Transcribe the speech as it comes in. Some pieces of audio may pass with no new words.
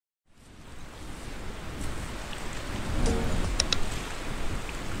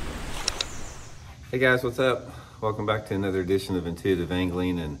Hey guys, what's up? Welcome back to another edition of Intuitive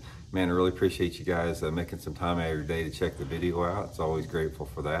Angling. And man, I really appreciate you guys making some time out of your day to check the video out. It's always grateful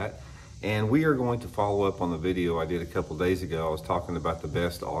for that. And we are going to follow up on the video I did a couple days ago. I was talking about the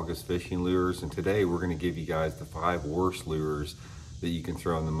best August fishing lures, and today we're going to give you guys the 5 worst lures that you can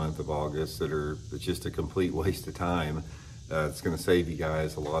throw in the month of August that's just a complete waste of time. It's going to save you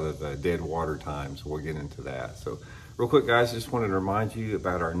guys a lot of dead water time, so we'll get into that. So real quick guys, I just wanted to remind you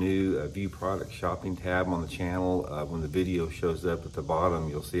about our new View Product shopping tab on the channel. When the video shows up at the bottom,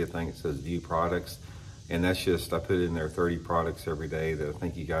 you'll see a thing that says View Products, and that's just, I put in there 30 products every day that I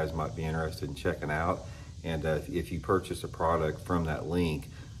think you guys might be interested in checking out. And if you purchase a product from that link,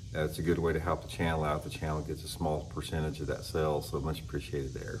 it's a good way to help the channel out. The channel gets a small percentage of that sale, so much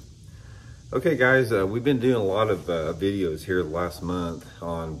appreciated there. Okay guys, we've been doing a lot of videos here the last month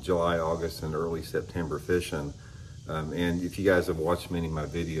on July, August, and early September fishing. And if you guys have watched many of my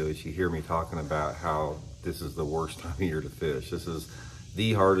videos, you hear me talking about how this is the worst time of year to fish. This is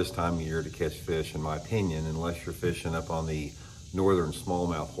the hardest time of year to catch fish, in my opinion, unless you're fishing up on the northern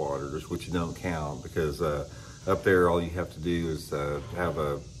smallmouth waters, which don't count, because up there all you have to do is have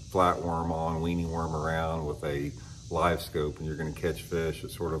a flatworm on, weenie worm around with a live scope, and you're going to catch fish.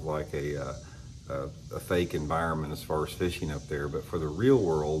 It's sort of like a fake environment as far as fishing up there. But for the real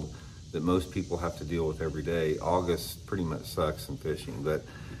world that most people have to deal with every day, August pretty much sucks in fishing. But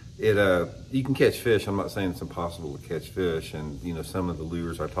you can catch fish. I'm not saying it's impossible to catch fish, and you know, some of the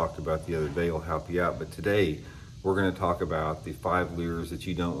lures I talked about the other day will help you out. But today we're going to talk about the 5 lures that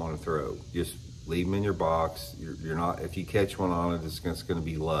you don't want to throw. Just leave them in your box. You're not, if you catch one on it, it's going to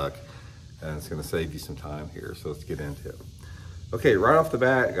be luck, and it's going to save you some time here. So let's get into it. Okay, right off the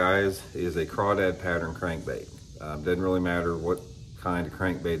bat, guys, is a crawdad pattern crankbait. Doesn't really matter what kind of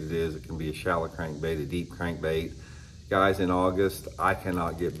crankbait it is. It can be a shallow crankbait, a deep crankbait. Guys, in August, I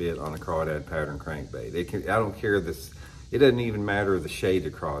cannot get bit on a crawdad pattern crankbait. I don't care this. It doesn't even matter the shade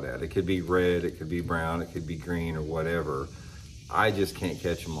of crawdad. It could be red, it could be brown, it could be green, or whatever. I just can't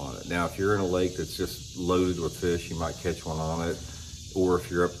catch them on it. Now, if you're in a lake that's just loaded with fish, you might catch one on it. Or if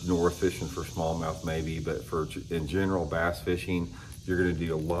you're up north fishing for smallmouth, maybe. But in general bass fishing, you're going to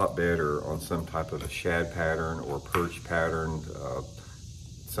do a lot better on some type of a shad pattern or perch pattern,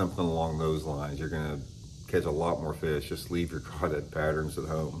 something along those lines. You're going to catch a lot more fish. Just leave your crawdad patterns at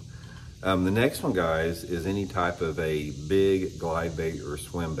home. The next one, guys, is any type of a big glide bait or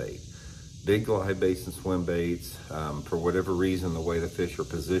swim bait. Big glide baits and swim baits, for whatever reason, the way the fish are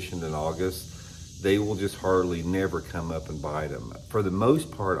positioned in August, they will just hardly never come up and bite them. For the most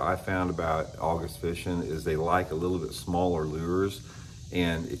part, I found about August fishing is they like a little bit smaller lures.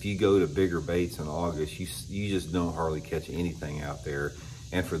 And if you go to bigger baits in August, you just don't hardly catch anything out there.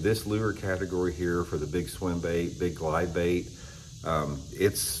 And for this lure category here, for the big swim bait, big glide bait,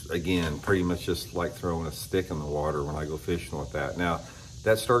 it's, again, pretty much just like throwing a stick in the water when I go fishing with that. Now,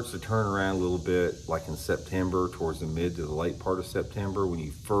 that starts to turn around a little bit like in September, towards the mid to the late part of September, when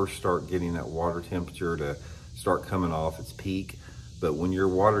you first start getting that water temperature to start coming off its peak. But when your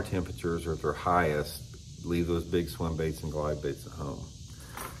water temperatures are at their highest, leave those big swim baits and glide baits at home.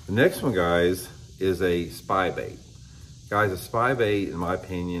 The next one, guys, is a spy bait. Guys, a spy bait, in my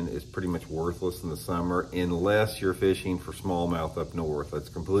opinion, is pretty much worthless in the summer unless you're fishing for smallmouth up north. That's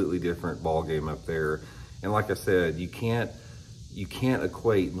a completely different ball game up there. And like I said, you can't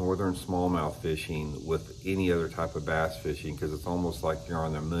equate northern smallmouth fishing with any other type of bass fishing, because it's almost like you're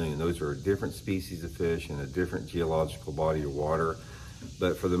on the moon. Those are a different species of fish and a different geological body of water.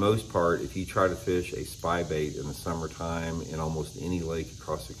 But for the most part, if you try to fish a spy bait in the summertime in almost any lake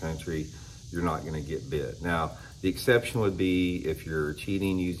across the country, you're not going to get bit. Now, the exception would be if you're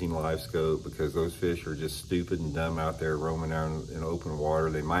cheating using live scope, because those fish are just stupid and dumb out there roaming around in open water.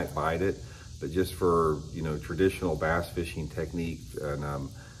 They might bite it. But just for, you know, traditional bass fishing technique and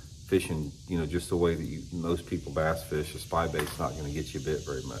fishing, you know, just the way that most people bass fish, a spy bait's not going to get you bit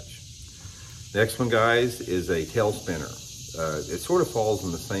very much. Next one, guys, is a tail spinner. It sort of falls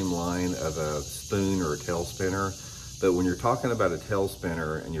in the same line of a spoon or a tail spinner. But when you're talking about a tail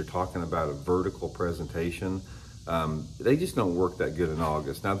spinner and you're talking about a vertical presentation, they just don't work that good in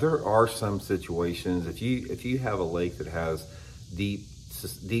August. Now, there are some situations, if you have a lake that has deep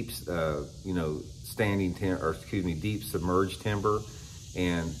you know, deep submerged timber,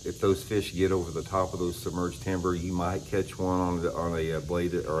 and if those fish get over the top of those submerged timber, you might catch one on a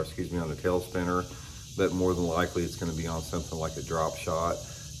blade, or excuse me, on a tail spinner. But more than likely, it's going to be on something like a drop shot.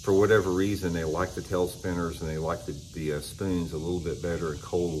 For whatever reason, they like the tail spinners and they like the spoons a little bit better in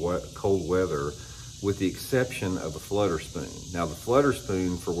cold weather, with the exception of a flutter spoon. Now, the flutter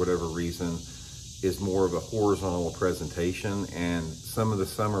spoon, for whatever reason, is more of a horizontal presentation, and some of the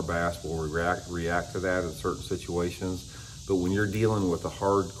summer bass will react to that in certain situations. But when you're dealing with a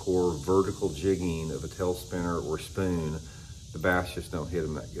hardcore vertical jigging of a tail spinner or spoon, the bass just don't hit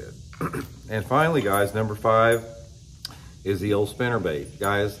them that good. And finally, guys, number 5 is the old spinnerbait.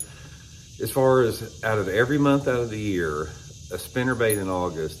 Guys, as far as out of every month out of the year, a spinnerbait in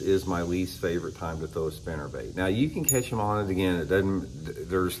August is my least favorite time to throw a spinnerbait. Now, you can catch them on it again.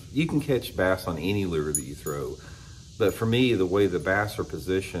 You can catch bass on any lure that you throw. But for me, the way the bass are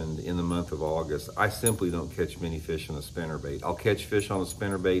positioned in the month of August, I simply don't catch many fish on a spinnerbait. I'll catch fish on a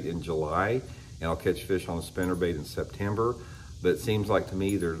spinnerbait in July, and I'll catch fish on a spinnerbait in September. But it seems like to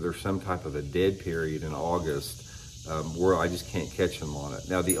me there's some type of a dead period in August where I just can't catch them on it.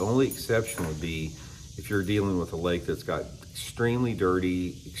 Now, the only exception would be if you're dealing with a lake that's got extremely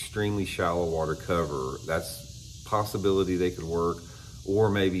dirty, extremely shallow water cover. That's a possibility they could work, or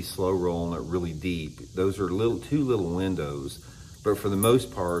maybe slow rolling it really deep. Those are two little windows, but for the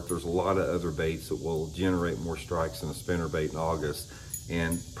most part, there's a lot of other baits that will generate more strikes than a spinnerbait in August,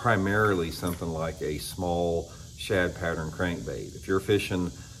 and primarily something like a small shad pattern crankbait. If you're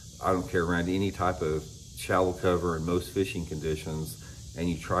fishing, I don't care, around any type of shallow cover in most fishing conditions, and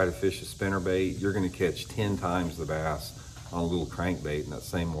you try to fish a spinnerbait, you're going to catch 10 times the bass on a little crankbait in that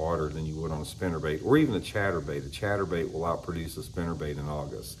same water than you would on a spinnerbait, or even a chatterbait. A chatterbait will outproduce a spinnerbait in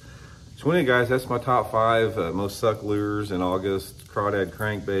August. So anyway, guys, that's my top 5 most suck lures in August: crawdad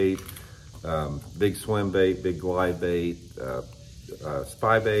crankbait, big swim bait, big glide bait,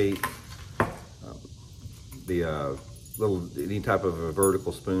 spy bait, any type of a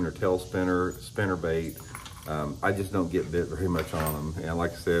vertical spoon or tail spinner, spinnerbait. I just don't get bit very much on them. And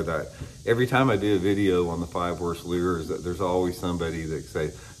like I said, every time I do a video on the 5 worst lures, there's always somebody that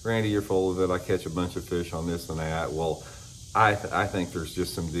say, Randy, you're full of it. I catch a bunch of fish on this and that. Well, I think there's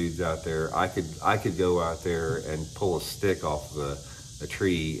just some dudes out there. I could go out there and pull a stick off a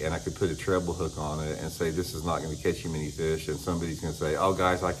tree, and I could put a treble hook on it and say, this is not going to catch you many fish. And somebody's going to say, oh,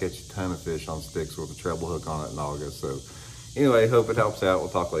 guys, I catch a ton of fish on sticks with a treble hook on it in August. So anyway, hope it helps out. We'll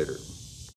talk later.